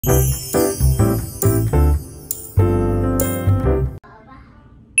Good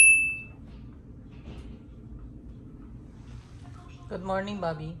morning,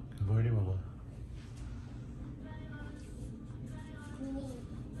 Bobby. Good morning, Mama.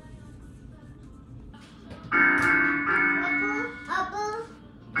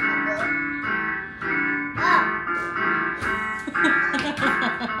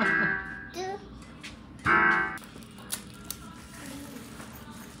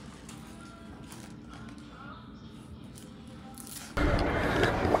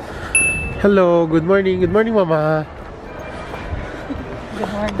 Hello, good morning. Good morning, Mama.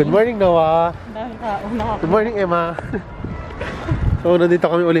 Good morning, Noah. Good morning, Emma. So, nandito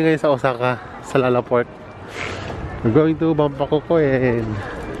kami uli ngayon sa Osaka, sa Lalaport. We're going to Banpaku Koen.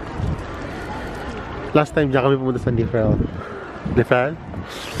 Last time dyan kami pumunta sa Nifel. Nifel?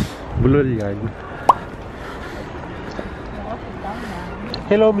 Bulol yan.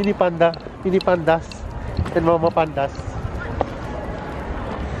 Hello, mini panda. Mini pandas. And mama pandas.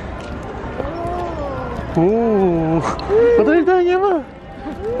 Ooh. Patuloy niya, Ma.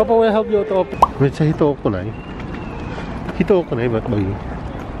 Papa will help you to open. Wait, sa hito ko na eh. Hito ko na eh, ba't ba yun?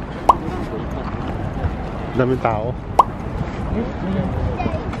 Daming tao.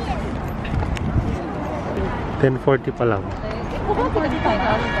 10:40 pa lang.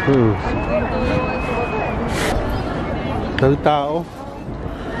 Daming tao.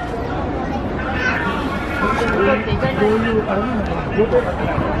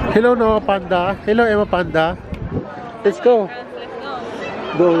 Hello, Noah Panda. Hello, Emma Panda. Let's go.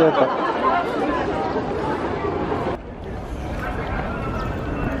 Go, yata.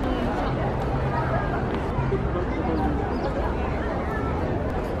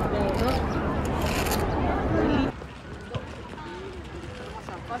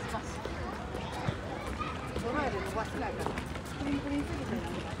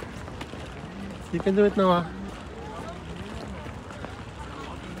 You can do it, Noah.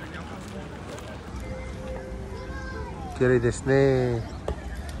 Kiri desu ne.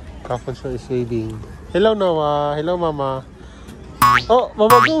 Kafunso is waving. Hello, Noah. Hello, Mama. Oh,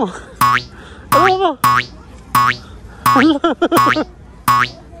 Mama, go. Hello, Mama.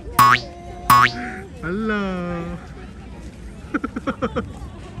 Hello.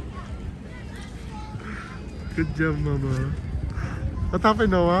 Good job, Mama. What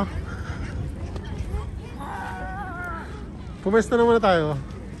happened, Noah? Pumesta na muna tayo.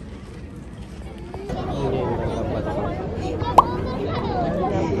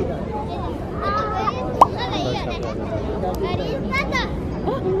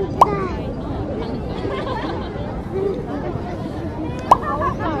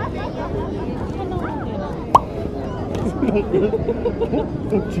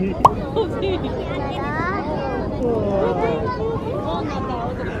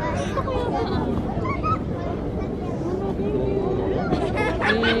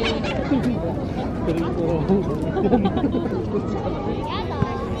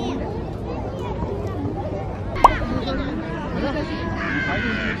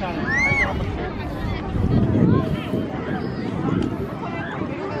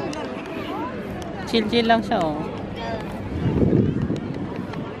 Chill-chill lang siya, oh.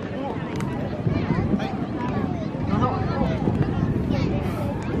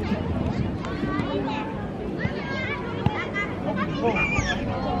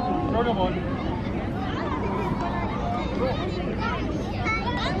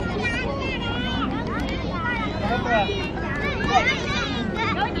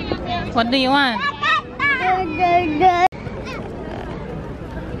 What do you want?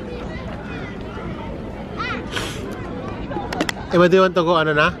 Emma, do you want to go,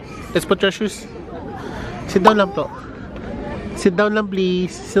 ano na? Let's put your shoes. Sit down lang po. Sit down lang,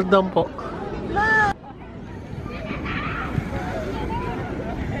 please. Sit down po.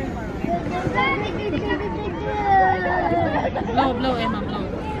 Blow, blow, Emma, blow.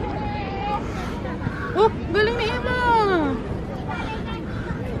 Oh, galing ni Emma!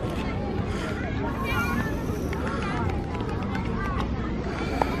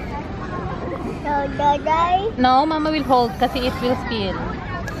 No, Mama will hold kasi it will spill.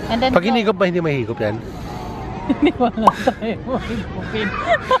 And then Pag hinigop ba, hindi mahigop yan? Hindi wala tayo mahigupin.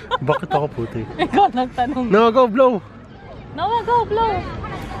 Bakit ako puti? Ikaw nagtanong. No, go blow! No, go blow!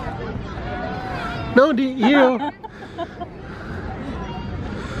 No, here.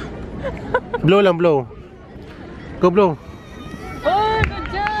 Blow lang, blow. Go blow. Oh, good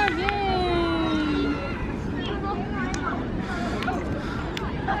job! Yay!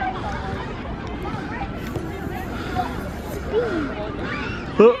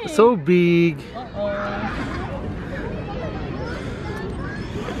 Oh, so big.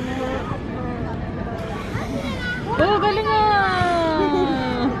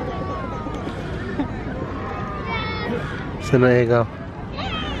 Sana ikaw.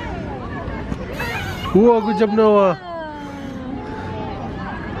 Wow, good job, Noah.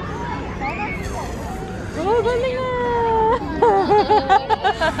 Oh, galing na!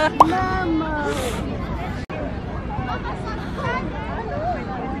 Mama.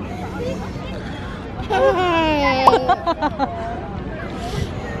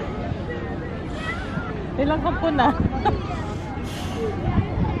 Ilang ka po na?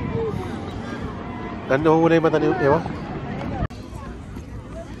 Ano muna yung mata ni Ewa?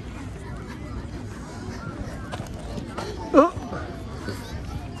 Oh!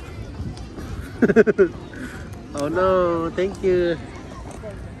 Oh no, thank you.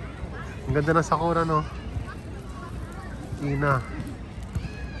 Ang ganda ng sakura, no? Ina.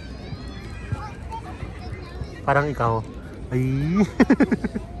 Parang ikaw. Ay.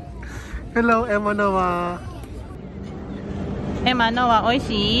 Hello, Emma Noah. Emma, Noah,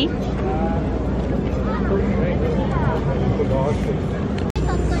 oishi.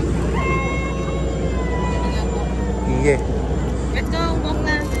 Yeah. Let's go, walk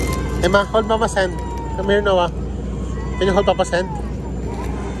na. Emma, hold Mama's hand. Come here, Noah. Can you hold Papa's hand?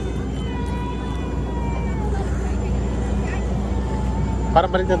 Parang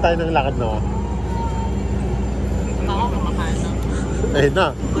balik na tayo ng lakad, Noah. Ako kumakain na. Ayun na.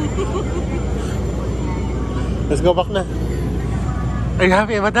 Let's go back na. Are you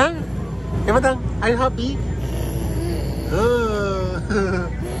happy, Emadang? Emadang, are you happy?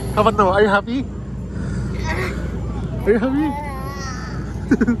 How about Noah? Are you happy? Are you happy?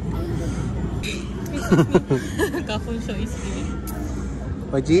 Ka-full show is giving.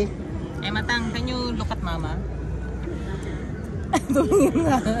 Oji? Matang, can you look at mama? Tumingin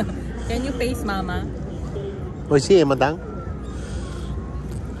na. Can you face mama? Oji, Emadang?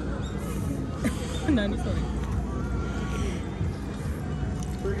 Nani, sorry.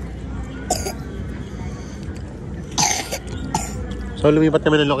 So, lumipat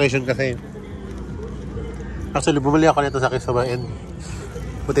kami ng location kasi actually, bumili ako nito sa Kisabayan.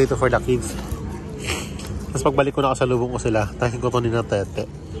 Potato for the kids. Tapos pagbalik ko na kasalubong ko sila, tahin ko to ni Natete.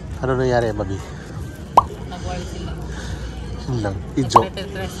 Ano nangyari, Mami? Nag-war sila. Yun lang, i-joke.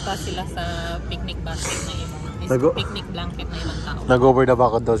 Nag-trespass sila sa picnic basket na ibang. Picnic blanket na ibang tao. Nag-over the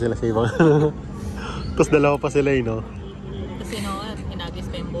back daw sila sa ibang. Tapos dalawa pa sila, no? Kasi hinagis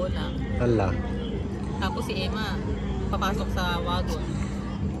pa yung bola. Hala. Tapos si Emma, papasok sa wagon.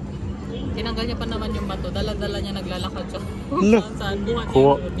 Tinanggal niya pa naman yung bato. Dala-dala niya naglalakad siya. Saan buhat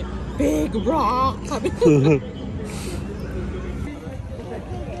Kuha. niya. Big rock! Sabi ko.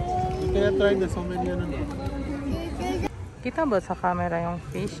 Kaya try na so many ano. Kita ba sa camera yung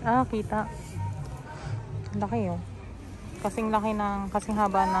fish? Ah, kita. Laki yun. Kasing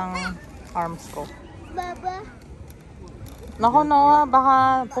haba ng arms ko. Baba. Naku, Noah,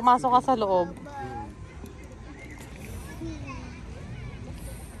 baka pumasok ka sa loob.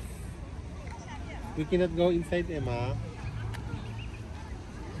 We cannot go inside, Emma.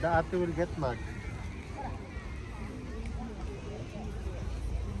 The ate will get mad.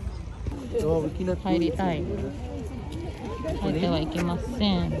 No, we cannot go Hide inside. Hide wa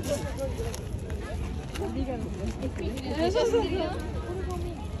ikimasen.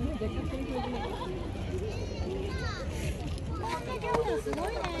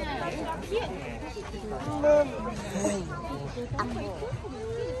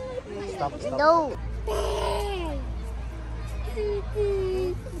 Stop, stop. No.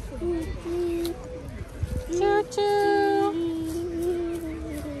 Choo-choo!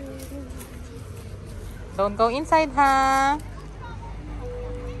 Don't go inside, ha?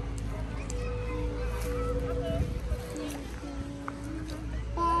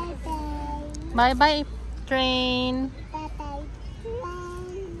 Bye-bye, train.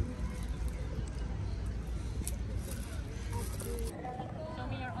 Show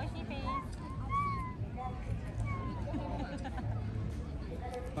me your oishi face.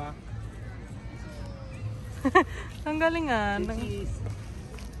 Ang galing ah. Say cheese.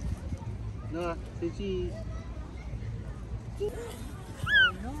 No, say cheese.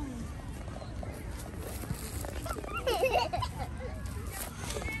 Oh no.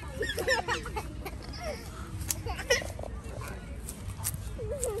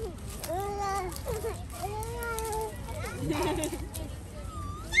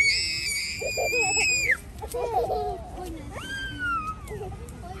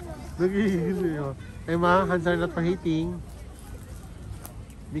 Nagigil yun. Emma, hands are not for hitting.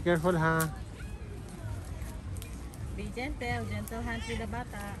 Be careful, ha? Be gentle. Gentle hands with the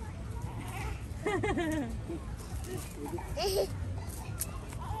bata.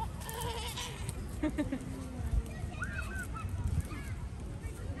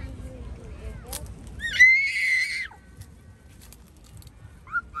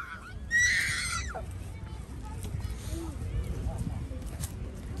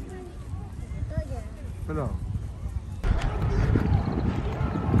 Hello.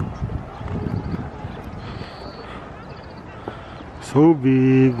 So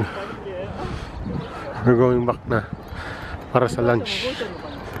big. We're going back na para sa lunch.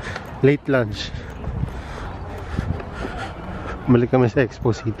 Late lunch. Balik kami sa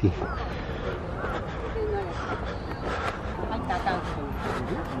Expo City.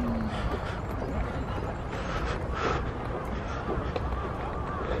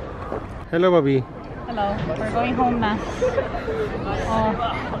 Hello, Bobby. Hello, we're going home na. Oh,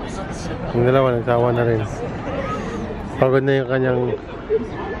 Yung dalawa, nagtawa na rin. Pagod na yung kanyang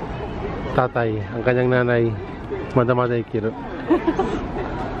tatay, ang kanyang nanay, Madamaday Kiro.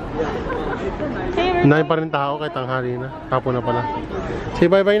 Unahin pa rin tao kahit tanghali na. Hapon na pala.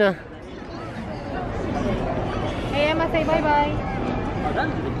 Say bye-bye na. hey Emma, say bye-bye.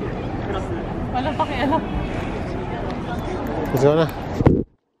 Walang pakialam. Let's go na.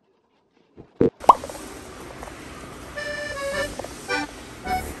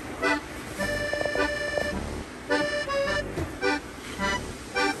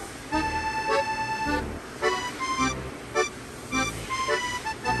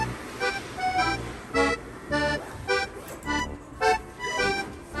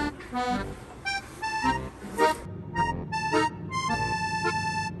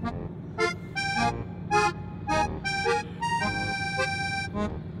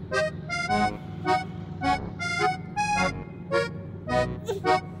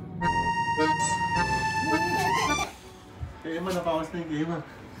 Emma, napawas na yung Emma.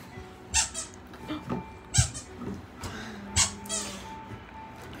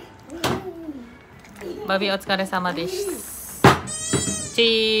 Bobby, otsukare-sama desu.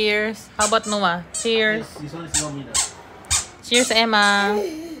 Cheers! How about Noah? Cheers! This one is Nomina. Cheers, Emma!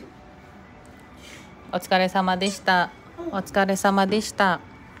 Otsukare-sama deshita. Otsukare-sama deshita.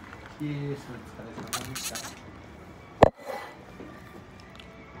 Yes,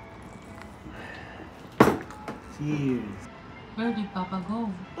 cheers. Where did Papa go?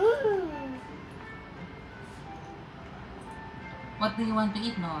 What do you want to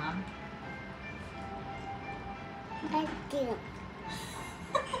eat, Noah? Akin.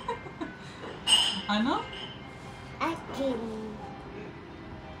 Ano? Akin.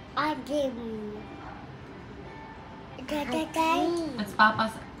 Akin. Tatay. That's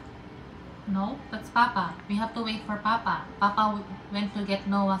Papa's. No, that's Papa. We have to wait for Papa. Papa went to get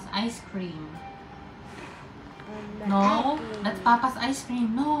Noah's ice cream. No, that's Papa's ice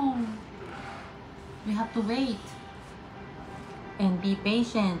cream. No. We have to wait. And be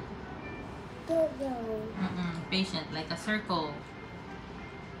patient. Patient, like a circle.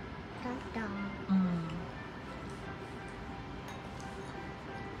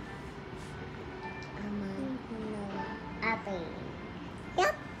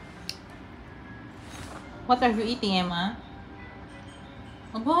 Yep. What are you eating, Emma?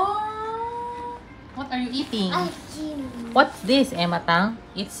 Aba! What are you eating? Akin. What's this, Emma Tang?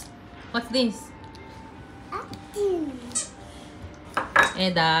 What's this? Akin.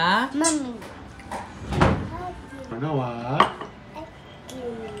 Eda? Mommy. Ano ah?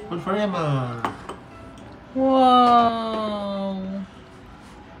 Akin. One for Emma. Wow!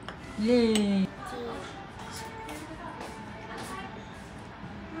 Yay!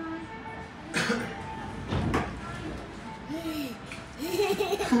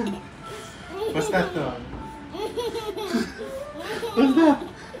 What's that to? What's that?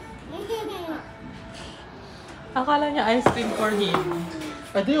 Akala niya ice cream for him.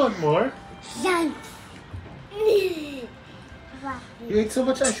 Do you want more? Yan. You ate so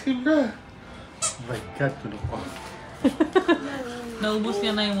much ice cream na. Oh my God, tulog ko. Naubos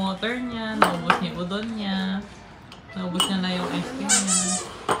niya na yung water niya, naubos niya yung udon niya, naubos niya na yung ice cream niya.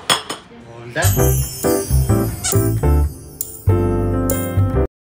 All that.